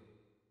എപ്പിസോഡ്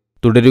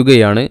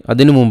തുടരുകയാണ്.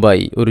 അതിനു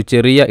മുമ്പായി ഒരു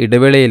ചെറിയ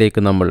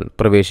ഇടവേളയിലേക്ക് നമ്മൾ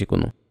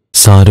പ്രവേശിക്കുന്നു.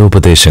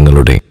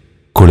 സാരോപദേശങ്ങളുടെ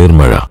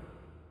കുളിർമഴ.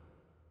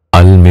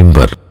 അൽ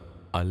മിമ്പർ.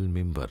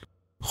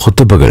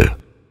 ഖുതുബകൾ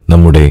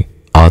നമ്മുടെ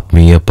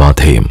ആത്മീയ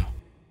പാഥേയം.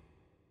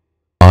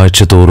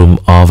 ആഴ്ചതോറും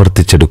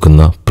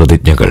ആവർത്തിച്ചെടുക്കുന്ന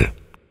പ്രതിജ്ഞകൾ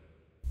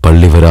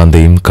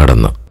പള്ളിവരാന്തയും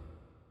കടന്ന്.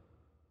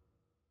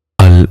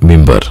 അൽ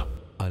മിമ്പർ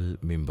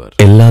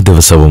എല്ലാ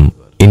ദിവസവും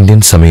ഇന്ത്യൻ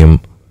സമയം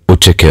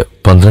ഉച്ചയ്ക്ക്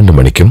 12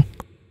 മണിക്കും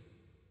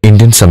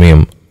ഇന്ത്യൻ സമയം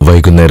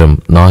വൈകുന്നേരം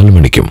 4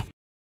 മണിക്കും.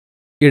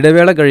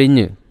 ഇടവേള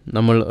കഴിഞ്ഞ്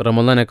നമ്മൾ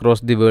റമദാൻ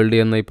അക്രോസ് ദി വേൾഡ്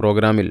എന്ന ഈ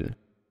പ്രോഗ്രാമിൽ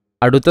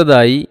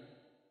അടുത്തതായി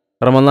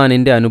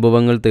റമദാനിൻ്റെ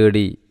അനുഭവങ്ങൾ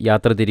തേടി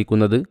യാത്ര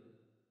തിരിക്കുന്നത്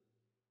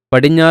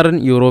പടിഞ്ഞാറൻ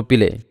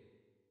യൂറോപ്പിലെ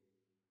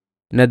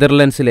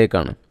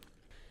നെതർലൻഡ്സിലേക്കാണ്.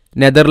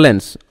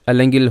 നെതർലൻഡ്സ്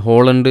അല്ലെങ്കിൽ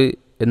ഹോളണ്ട്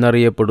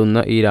എന്നറിയപ്പെടുന്ന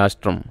ഈ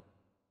രാഷ്ട്രം,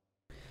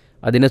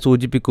 അതിനെ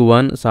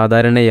സൂചിപ്പിക്കുവാൻ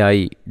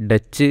സാധാരണയായി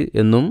ഡച്ച്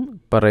എന്നും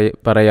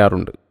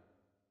പറയാറുണ്ട്.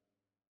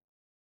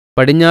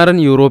 പടിഞ്ഞാറൻ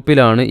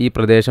യൂറോപ്പിലാണ് ഈ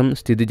പ്രദേശം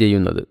സ്ഥിതി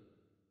ചെയ്യുന്നത്.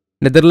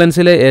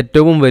 നെതർലൻഡ്സിലെ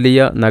ഏറ്റവും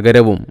വലിയ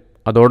നഗരവും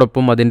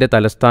അതോടൊപ്പം അതിൻ്റെ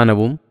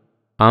തലസ്ഥാനവും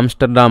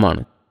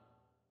ആംസ്റ്റർഡാമാണ്.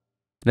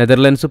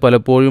 നെതർലൻഡ്സ്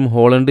പലപ്പോഴും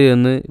ഹോളണ്ട്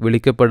എന്ന്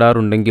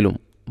വിളിക്കപ്പെടാറുണ്ടെങ്കിലും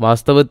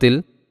വാസ്തവത്തിൽ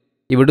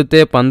ഇവിടുത്തെ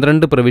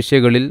 12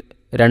 പ്രവിശ്യകളിൽ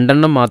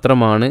 2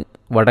 മാത്രമാണ്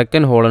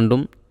വടക്കൻ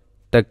ഹോളണ്ടും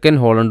തെക്കൻ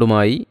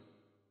ഹോളണ്ടുമായി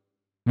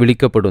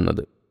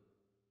വിളിക്കപ്പെടുന്നത്.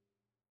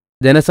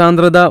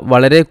 ജനസാന്ദ്രത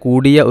വളരെ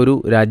കൂടിയ ഒരു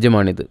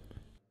രാജ്യമാണിത്.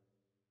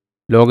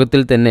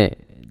 ലോകത്തിൽ തന്നെ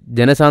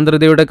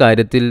ജനസാന്ദ്രതയുടെ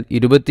കാര്യത്തിൽ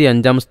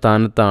 25ാം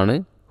സ്ഥാനത്താണ്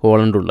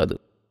ഹോളണ്ടുള്ളത്.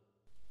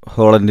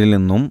 ഹോളണ്ടിൽ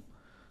നിന്നും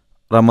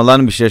റമദാൻ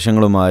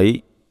വിശേഷങ്ങളുമായി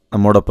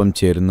നമ്മോടൊപ്പം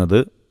ചേരുന്നത്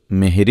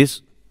മെഹരിസ്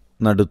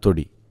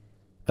നടുത്തൊടി.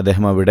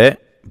 അദ്ദേഹം അവിടെ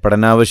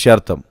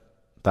പഠനാവശ്യാർത്ഥം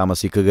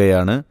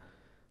താമസിക്കുകയാണ്.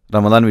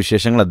 റമദാൻ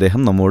വിശേഷങ്ങൾ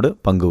അദ്ദേഹം നമ്മോട്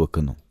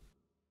പങ്കുവെക്കുന്നു.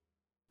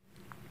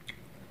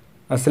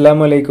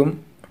 അസ്സലാമു അലൈക്കും.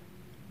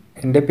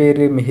 എൻ്റെ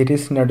പേര്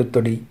മെഹരിസ്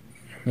നടുത്തൊടി.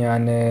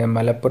 ഞാൻ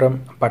മലപ്പുറം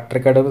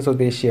പട്ടർക്കടവ്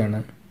സ്വദേശിയാണ്.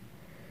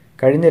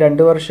 കഴിഞ്ഞ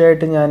 2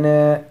 വർഷമായിട്ട് ഞാൻ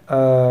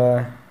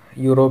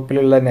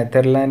യൂറോപ്പിലുള്ള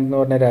നെതർലാൻഡ് എന്ന്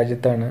പറഞ്ഞ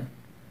രാജ്യത്താണ്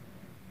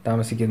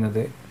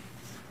താമസിക്കുന്നത്.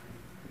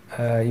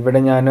 ഇവിടെ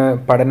ഞാൻ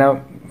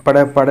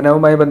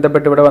പഠനവുമായി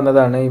ബന്ധപ്പെട്ട് ഇവിടെ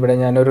വന്നതാണ്. ഇവിടെ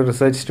ഞാനൊരു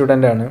റിസർച്ച്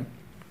സ്റ്റുഡൻ്റാണ്.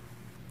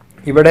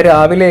 ഇവിടെ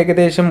രാവിലെ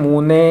ഏകദേശം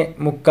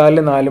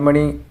 3:45 4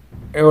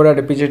 മണിയോട്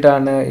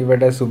അടുപ്പിച്ചിട്ടാണ്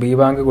ഇവിടെ സുബഹി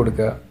ബാങ്ക്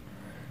കൊടുക്കുക.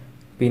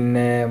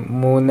 പിന്നെ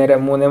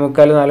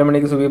 3:45 4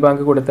 മണിക്ക് സുബഹി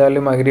ബാങ്ക് കൊടുത്താൽ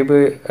മഗ്രിബ്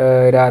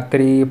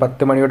രാത്രി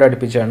 10 മണിയോട്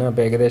അടുപ്പിച്ചാണ്.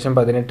 അപ്പോൾ ഏകദേശം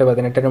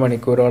 18-18.5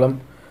 മണിക്കൂറോളം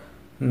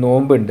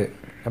നോമ്പുണ്ട്.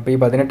 അപ്പോൾ ഈ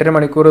 18.5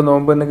 മണിക്കൂർ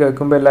നോമ്പ് എന്ന്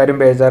കേൾക്കുമ്പോൾ എല്ലാവരും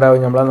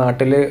ബേജാറാവും. നമ്മളെ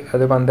നാട്ടിൽ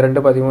അത്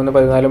 12, 13,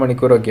 14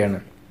 മണിക്കൂറൊക്കെയാണ്.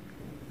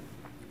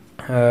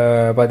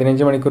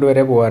 15 മണിക്കൂർ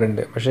വരെ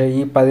പോകാറുണ്ട്. പക്ഷേ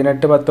ഈ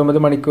 18, 19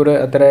 മണിക്കൂർ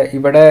അത്ര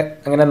ഇവിടെ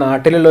അങ്ങനെ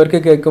നാട്ടിലുള്ളവർക്ക്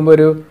കേൾക്കുമ്പോൾ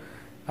ഒരു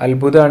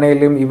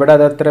അത്ഭുതമാണെങ്കിലും ഇവിടെ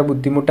അതത്ര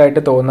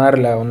ബുദ്ധിമുട്ടായിട്ട്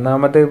തോന്നാറില്ല.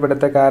 ഒന്നാമത്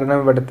ഇവിടുത്തെ കാരണം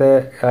ഇവിടുത്തെ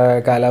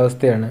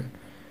കാലാവസ്ഥയാണ്.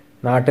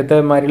 നാട്ടിലത്തെ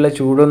മാതിരിയുള്ള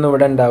ചൂടൊന്നും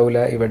ഇവിടെ ഉണ്ടാവില്ല.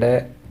 ഇവിടെ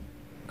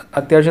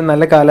അത്യാവശ്യം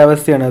നല്ല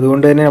കാലാവസ്ഥയാണ്.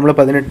 അതുകൊണ്ട് തന്നെ നമ്മൾ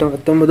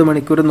 18-19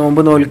 മണിക്കൂർ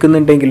നോമ്പ്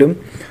നോൽക്കുന്നുണ്ടെങ്കിലും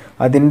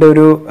അതിൻ്റെ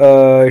ഒരു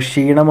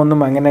ക്ഷീണമൊന്നും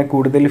അങ്ങനെ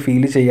കൂടുതൽ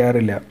ഫീൽ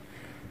ചെയ്യാറില്ല.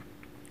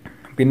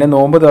 പിന്നെ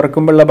നോമ്പ്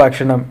തുറക്കുമ്പോഴുള്ള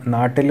ഭക്ഷണം,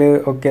 നാട്ടിൽ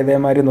ഒക്കെ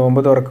അതേമാതിരി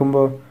നോമ്പ്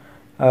തുറക്കുമ്പോൾ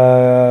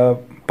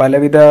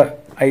പലവിധ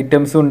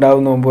ഐറ്റംസും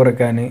ഉണ്ടാവും നോമ്പ്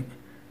തുറക്കാൻ.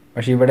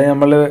 പക്ഷെ ഇവിടെ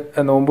നമ്മൾ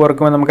നോമ്പ്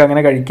തുറക്കുമ്പോൾ നമുക്ക്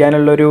അങ്ങനെ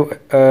കഴിക്കാനുള്ളൊരു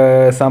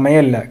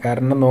സമയമല്ല.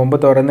 കാരണം നോമ്പ്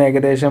തുറന്ന്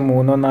ഏകദേശം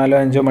 3, 4,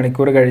 5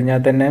 മണിക്കൂർ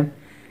കഴിഞ്ഞാൽ തന്നെ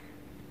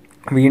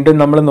വീണ്ടും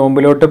നമ്മൾ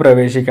നോമ്പിലോട്ട്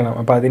പ്രവേശിക്കണം.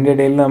 അപ്പോൾ അതിൻ്റെ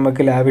ഇടയിൽ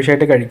നമുക്ക്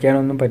ലാവിഷായിട്ട്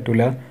കഴിക്കാനൊന്നും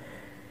പറ്റില്ല.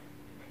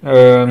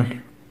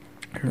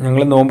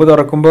 ഞങ്ങൾ നോമ്പ്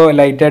തുറക്കുമ്പോൾ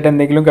ലൈറ്റായിട്ട്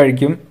എന്തെങ്കിലും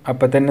കഴിക്കും.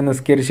 അപ്പം തന്നെ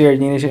നിസ്കരിച്ച്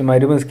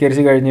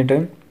നിസ്കരിച്ച് കഴിഞ്ഞിട്ട്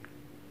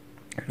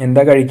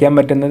എന്താ കഴിക്കാൻ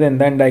പറ്റുന്നത്,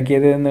 എന്താ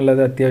ഉണ്ടാക്കിയത്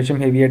എന്നുള്ളത് അത്യാവശ്യം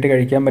ഹെവി ആയിട്ട്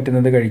കഴിക്കാൻ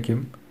പറ്റുന്നത് കഴിക്കും.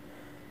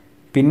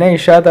 പിന്നെ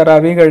ഇഷാ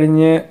തറാവി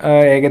കഴിഞ്ഞ്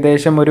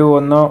ഏകദേശം ഒരു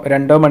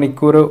 1-2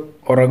 മണിക്കൂർ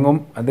ഉറങ്ങും.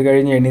 അത്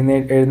കഴിഞ്ഞ്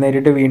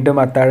എഴുന്നേറ്റിട്ട് വീണ്ടും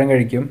അത്താഴം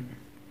കഴിക്കും.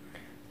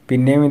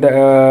 പിന്നെയും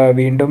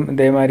വീണ്ടും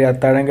ഇതേമാതിരി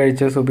അത്താഴം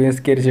കഴിച്ച് സുബഹി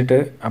നിസ്കരിച്ചിട്ട്,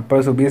 അപ്പോൾ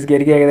സുബഹി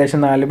നിസ്കരിക്കുക ഏകദേശം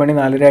 4 മണി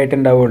 4:30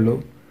 ആയിട്ടുണ്ടാവുള്ളൂ.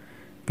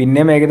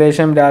 പിന്നെയും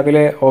ഏകദേശം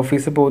രാവിലെ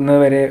ഓഫീസിൽ പോകുന്നത്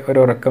വരെ ഒരു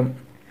ഉറക്കം.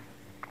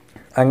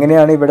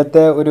 അങ്ങനെയാണ്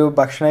ഇവിടുത്തെ ഒരു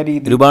ഭക്ഷണ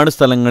രീതി. ഒരുപാട്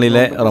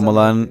സ്ഥലങ്ങളിലെ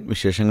റമദാൻ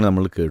വിശേഷങ്ങൾ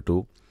നമ്മൾ കേട്ടു.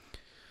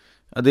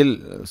 അതിൽ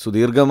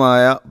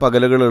സുദീർഘമായ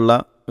പകലുകളുള്ള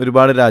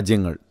ഒരുപാട്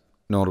രാജ്യങ്ങൾ,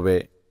 നോർവേ,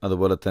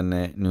 അതുപോലെ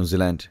തന്നെ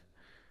ന്യൂസിലാൻഡ്,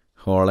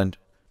 ഹോളണ്ട്.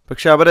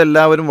 പക്ഷെ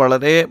അവരെല്ലാവരും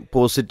വളരെ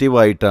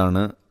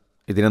പോസിറ്റീവായിട്ടാണ്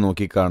ഇതിനെ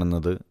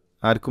നോക്കിക്കാണുന്നത്.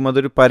 ആർക്കും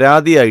അതൊരു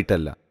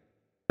പരാതിയായിട്ടല്ല,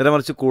 നേരെ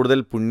മറിച്ച് കൂടുതൽ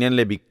പുണ്യം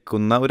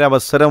ലഭിക്കുന്ന ഒരു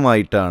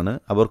അവസരമായിട്ടാണ്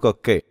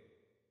അവർക്കൊക്കെ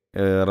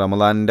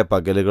റമദാനിൻ്റെ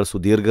പകലുകൾ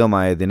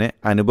സുദീർഘമായതിനെ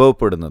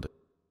അനുഭവപ്പെടുന്നത്.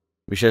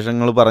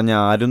 വിശേഷങ്ങൾ പറഞ്ഞ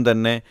ആരും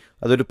തന്നെ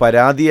അതൊരു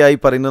പരാതിയായി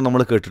പറയുന്നത്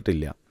നമ്മൾ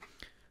കേട്ടിട്ടില്ല.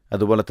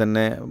 അതുപോലെ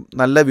തന്നെ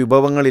നല്ല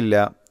വിഭവങ്ങളില്ല,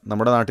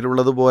 നമ്മുടെ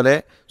നാട്ടിലുള്ളതുപോലെ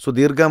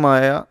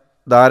സുദീർഘമായ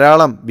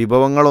ധാരാളം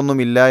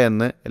വിഭവങ്ങളൊന്നുമില്ല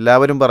എന്ന്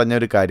എല്ലാവരും പറഞ്ഞ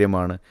ഒരു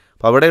കാര്യമാണ്.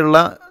 അപ്പോൾ അവിടെയുള്ള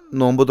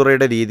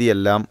നോമ്പുതുറയുടെ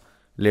രീതിയെല്ലാം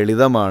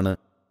ലളിതമാണ്.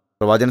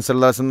 പ്രവാചകൻ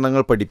സല്ലല്ലാഹു അലൈഹി വസല്ലം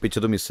തങ്ങൾ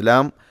പഠിപ്പിച്ചതും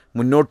ഇസ്ലാം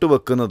മുന്നോട്ട്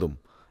വെക്കുന്നതും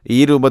ഈ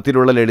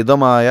രൂപത്തിലുള്ള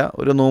ലളിതമായ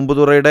ഒരു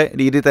നോമ്പുതുറയുടെ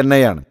രീതി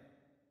തന്നെയാണ്.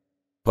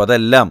 അപ്പോൾ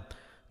അതെല്ലാം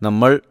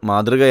നമ്മൾ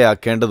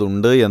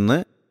മാതൃകയാക്കേണ്ടതുണ്ട് എന്ന്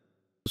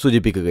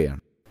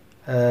സൂചിപ്പിക്കുകയാണ്.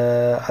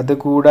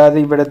 അതുകൂടാതെ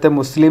ഇവിടുത്തെ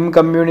മുസ്ലിം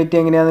കമ്മ്യൂണിറ്റി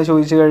എങ്ങനെയാണെന്ന്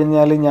ചോദിച്ചു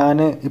കഴിഞ്ഞാൽ, ഞാൻ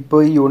ഇപ്പോൾ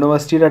ഈ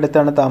യൂണിവേഴ്സിറ്റിയുടെ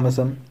അടുത്താണ്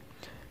താമസം.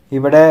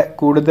 ഇവിടെ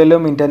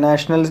കൂടുതലും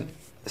ഇൻ്റർനാഷണൽ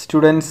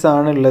സ്റ്റുഡൻസ്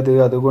ആണ് ഉള്ളത്.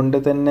 അതുകൊണ്ട്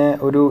തന്നെ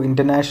ഒരു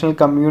ഇൻ്റർനാഷണൽ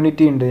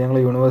കമ്മ്യൂണിറ്റി ഉണ്ട് ഞങ്ങൾ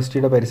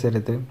യൂണിവേഴ്സിറ്റിയുടെ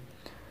പരിസരത്ത്.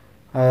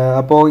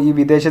 അപ്പോൾ ഈ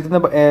വിദേശത്ത്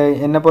നിന്ന്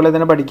എന്നെ പോലെ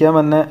തന്നെ പഠിക്കാൻ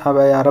വന്ന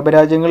അറബ്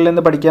രാജ്യങ്ങളിൽ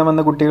നിന്ന് പഠിക്കാൻ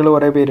വന്ന കുട്ടികൾ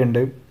കുറേ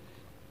പേരുണ്ട്.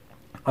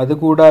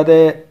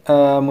 അതുകൂടാതെ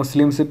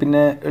മുസ്ലിംസ്,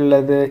 പിന്നെ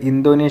ഉള്ളത്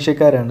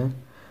ഇന്തോനേഷ്യക്കാരാണ്.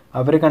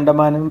 അവർ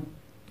കണ്ടമാനം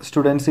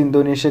സ്റ്റുഡൻസ്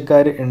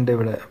ഇന്തോനേഷ്യക്കാർ ഉണ്ട്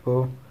ഇവിടെ. അപ്പോൾ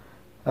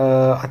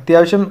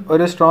അത്യാവശ്യം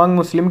ഒരു സ്ട്രോങ്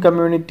മുസ്ലിം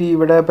കമ്മ്യൂണിറ്റി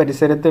ഇവിടെ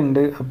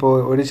പരിസരത്തുണ്ട്. അപ്പോൾ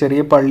ഒരു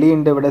ചെറിയ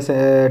പള്ളിയുണ്ട് ഇവിടെ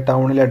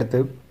ടൗണിലടുത്ത്.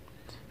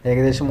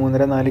 ഏകദേശം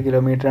 3.5-4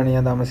 കിലോമീറ്ററാണ്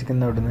ഞാൻ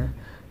താമസിക്കുന്നത് അവിടുന്ന്.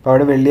 അപ്പോൾ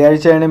അവിടെ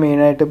വെള്ളിയാഴ്ചയാണ്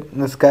മെയിനായിട്ട്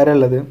നിസ്കാരം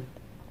ഉള്ളത്.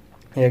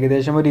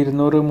 ഏകദേശം ഒരു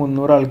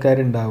 200-300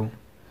 ആൾക്കാരുണ്ടാവും.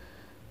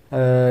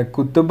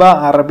 കുത്തുബ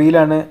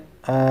അറബിയിലാണ്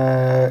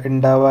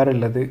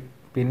ഉണ്ടാവാറുള്ളത്.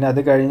 പിന്നെ അത്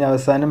കഴിഞ്ഞ്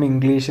അവസാനം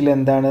ഇംഗ്ലീഷിൽ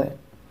എന്താണ്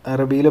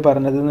അറബിയിൽ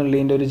പറഞ്ഞത്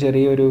എന്നുള്ളതിൻ്റെ ഒരു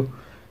ചെറിയൊരു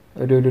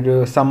ഒരു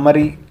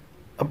സമ്മറി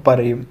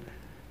പറയും.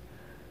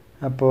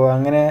 അപ്പോൾ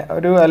അങ്ങനെ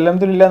ഒരു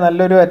അൽഹംദുലില്ലാഹ്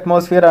നല്ലൊരു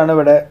അറ്റ്മോസ്ഫിയറാണ്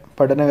ഇവിടെ.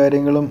 പഠന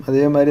കാര്യങ്ങളും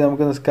അതേമാതിരി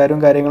നമുക്ക് നിസ്കാരവും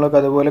കാര്യങ്ങളൊക്കെ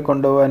അതുപോലെ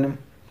കൊണ്ടുപോകാനും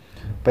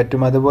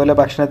പറ്റും. അതുപോലെ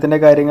ഭക്ഷണത്തിൻ്റെ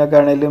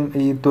കാര്യങ്ങൾക്കാണെങ്കിലും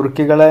ഈ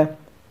തുർക്കികളെ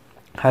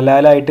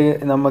ഹലാലായിട്ട്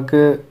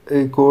നമുക്ക്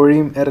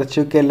കോഴിയും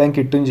ഇറച്ചിയൊക്കെ എല്ലാം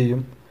കിട്ടും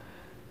ചെയ്യും.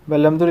 അപ്പോൾ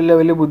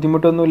അൽഹംദുലില്ലാഹ് വലിയ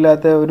ബുദ്ധിമുട്ടൊന്നും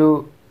ഇല്ലാത്ത ഒരു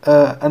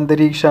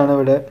അന്തരീക്ഷമാണ്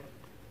ഇവിടെ.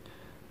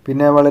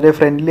 പിന്നെ വളരെ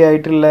ഫ്രണ്ട്ലി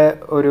ആയിട്ടുള്ള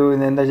ഒരു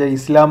എന്താ വെച്ചാൽ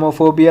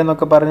ഇസ്ലാമോഫോബിയ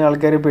എന്നൊക്കെ പറഞ്ഞ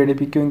ആൾക്കാരെ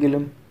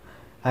പേടിപ്പിക്കുമെങ്കിലും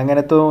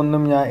അങ്ങനത്തെ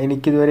ഒന്നും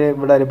എനിക്കിതുവരെ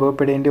ഇവിടെ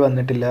അനുഭവപ്പെടേണ്ടി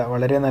വന്നിട്ടില്ല.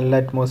 വളരെ നല്ല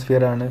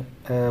അറ്റ്മോസ്ഫിയറാണ്.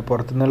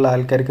 പുറത്തുനിന്നുള്ള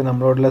ആൾക്കാർക്ക്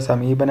നമ്മളോടുള്ള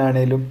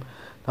സമീപനമാണേലും,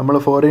 നമ്മൾ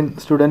ഫോറിൻ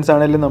സ്റ്റുഡൻസ്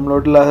ആണെങ്കിലും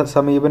നമ്മളോടുള്ള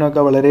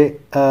സമീപനമൊക്കെ വളരെ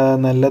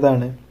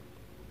നല്ലതാണ്.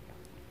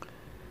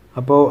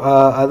 അപ്പോൾ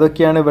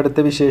അതൊക്കെയാണ്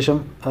ഇവിടുത്തെ വിശേഷം.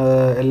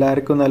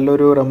 എല്ലാവർക്കും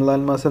നല്ലൊരു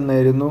റമദാൻ മാസം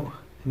നേരുന്നു.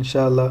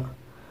 ഇൻഷാ അല്ലാഹ്.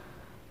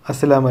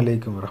 അസ്സലാമു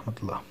അലൈക്കും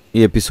വറഹ്മത്തുള്ളാഹി.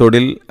 ഈ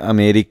എപ്പിസോഡിൽ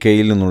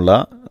അമേരിക്കയിൽ നിന്നുള്ള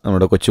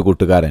നമ്മുടെ കൊച്ചു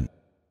കൂട്ടുകാരൻ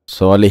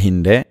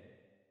സോലിഹിൻ്റെ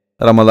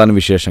റമദാൻ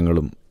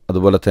വിശേഷങ്ങളും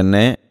അതുപോലെ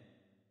തന്നെ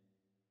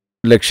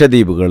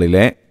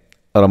ലക്ഷദ്വീപുകളിലെ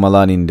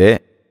റമദാനിൻ്റെ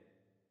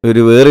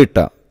ഒരു വേറിട്ട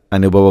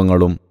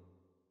അനുഭവങ്ങളും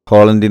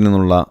ഹോളണ്ടിൽ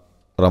നിന്നുള്ള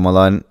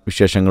റമദാൻ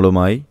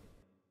വിശേഷങ്ങളുമായി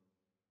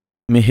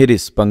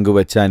മിഹിരിസ്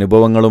പങ്കുവച്ച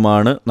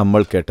അനുഭവങ്ങളുമാണ്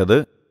നമ്മൾ കേട്ടത്.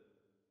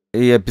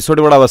 ഈ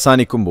എപ്പിസോഡ് ഇവിടെ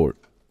അവസാനിക്കുമ്പോൾ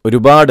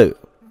ഒരുപാട്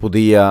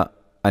പുതിയ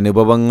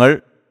അനുഭവങ്ങൾ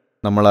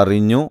നമ്മൾ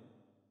അറിഞ്ഞു.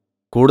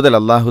 കൂടുതൽ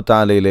അല്ലാഹു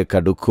തആലയിലേക്ക്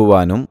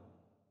അടുക്കുവാനും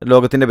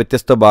ലോകത്തിൻ്റെ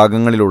വ്യത്യസ്ത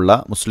ഭാഗങ്ങളിലുള്ള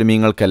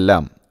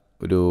മുസ്ലിമീങ്ങൾക്കെല്ലാം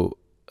ഒരു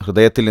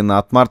ഹൃദയത്തിൽ നിന്ന്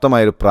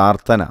ആത്മാർത്ഥമായൊരു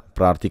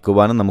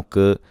പ്രാർത്ഥിക്കുവാനും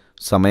നമുക്ക്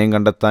സമയം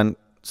കണ്ടെത്താൻ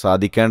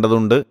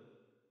സാധിക്കേണ്ടതുണ്ട്.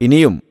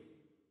 ഇനിയും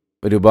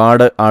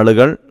ഒരുപാട്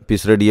ആളുകൾ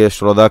പീസ് റേഡിയോ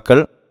ശ്രോതാക്കൾ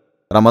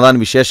റമദാൻ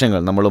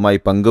വിശേഷങ്ങൾ നമ്മളുമായി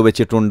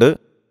പങ്കുവച്ചിട്ടുണ്ട്.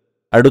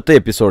 അടുത്ത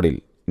എപ്പിസോഡിൽ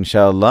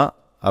ഇൻഷാ അല്ലാഹ്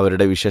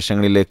അവരുടെ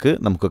വിശേഷങ്ങളിലേക്ക്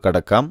നമുക്ക്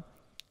കടക്കാം.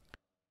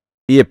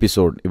 ഈ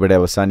എപ്പിസോഡ് ഇവിടെ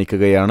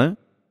അവസാനിക്കുകയാണ്.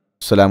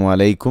 അസ്സലാമു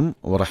അലൈക്കും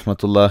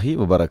വറഹ്മത്തുള്ളാഹി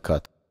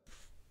വബറകാത്ത്.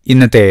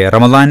 ഇന്നത്തെ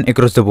റമദാൻ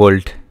അക്രോസ് ദ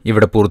വേൾഡ്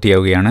ഇവിടെ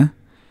പൂർത്തിയാവുകയാണ്.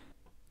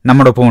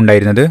 നമ്മോടൊപ്പം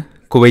ഉണ്ടായിരുന്നത്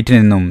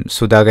കുവൈറ്റിൽ നിന്നും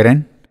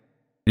സുധാകരൻ,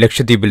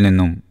 ലക്ഷദ്വീപിൽ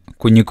നിന്നും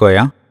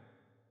കുഞ്ഞിക്കോയ,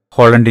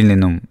 ഹോളണ്ടിൽ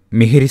നിന്നും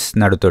മിഹിരിസ്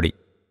നടുത്തൊടി.